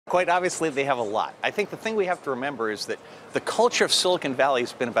Quite obviously, they have a lot. I think the thing we have to remember is that the culture of Silicon Valley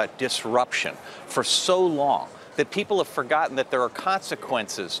has been about disruption for so long that people have forgotten that there are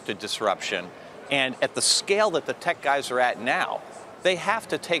consequences to disruption. And at the scale that the tech guys are at now, they have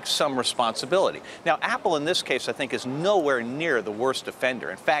to take some responsibility. Now, Apple in this case, I think, is nowhere near the worst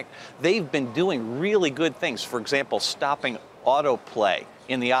offender. In fact, they've been doing really good things. For example, stopping autoplay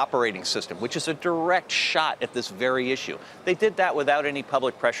in the operating system, which is a direct shot at this very issue. They did that without any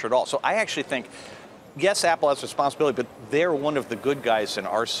public pressure at all. So I actually think, yes, Apple has responsibility, but they're one of the good guys in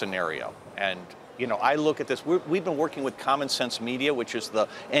our scenario. And you know, I look at this, we've been working with Common Sense Media, which is the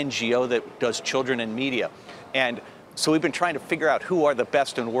NGO that does children in media. And so we've been trying to figure out who are the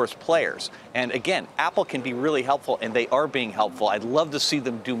best and worst players. And again, Apple can be really helpful, and they are being helpful. I'd love to see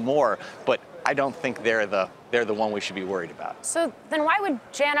them do more, but I don't think they're the one we should be worried about. So then why would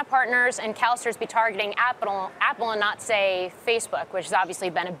Jana Partners and CalSTRS be targeting Apple and not, say, Facebook, which has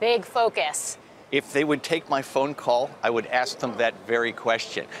obviously been a big focus? If they would take my phone call, I would ask them that very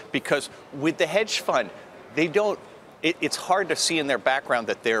question. Because with the hedge fund, they don't, it's hard to see in their background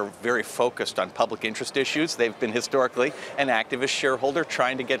that they're very focused on public interest issues. They've been historically an activist shareholder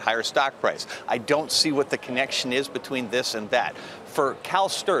trying to get higher stock price. I don't see what the connection is between this and that. For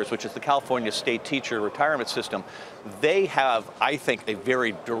CalSTRS, which is the California State Teacher Retirement System, they have, I think, a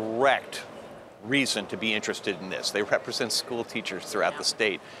very direct reason to be interested in this. They represent school teachers throughout the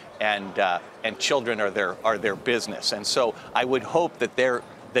state, and children are their business. And so I would hope that they're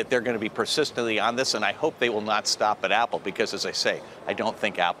going to be persistently on this, and I hope they will not stop at Apple, because, as I say, I don't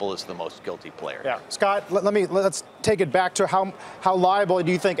think Apple is the most guilty player. Yeah, Scott, let's take it back to how liable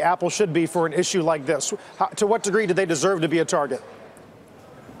do you think Apple should be for an issue like this? To what degree do they deserve to be a target?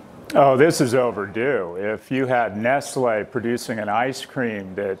 Oh, this is overdue. If you had Nestle producing an ice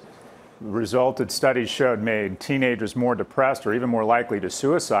cream that studies showed made teenagers more depressed or even more likely to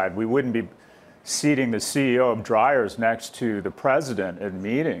suicide, we wouldn't be seating the CEO of Dryers next to the president in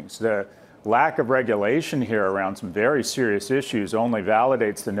meetings. The lack of regulation here around some very serious issues only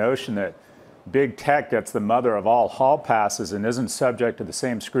validates the notion that big tech gets the mother of all hall passes and isn't subject to the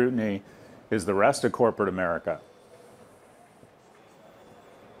same scrutiny as the rest of corporate America.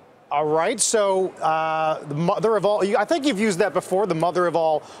 All right, so the mother of all, I think you've used that before, the mother of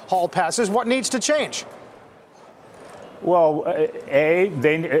all hall passes. What needs to change? Well,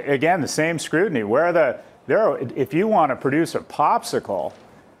 again, the same scrutiny. If you want to produce a popsicle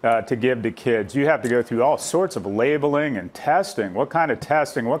to give to kids, you have to go through all sorts of labeling and testing. What kind of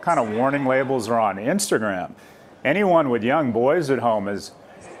testing? What kind of warning labels are on Instagram? Anyone with young boys at home,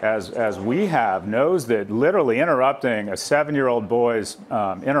 as we have, knows that literally interrupting a 7-year-old boy's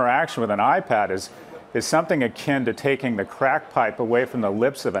interaction with an iPad is something akin to taking the crack pipe away from the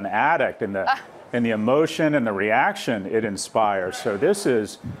lips of an addict, and the emotion and the reaction it inspires. So this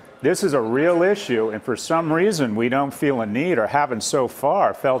is a real issue, and for some reason we don't feel a need, or haven't so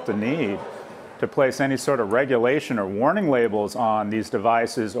far felt the need, to place any sort of regulation or warning labels on these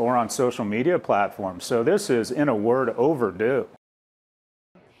devices or on social media platforms. So this is, in a word, overdue.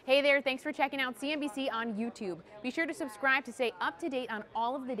 Hey there, thanks for checking out CNBC on YouTube. Be sure to subscribe to stay up to date on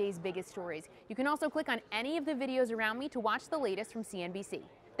all of the day's biggest stories. You can also click on any of the videos around me to watch the latest from CNBC.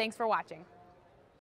 Thanks for watching.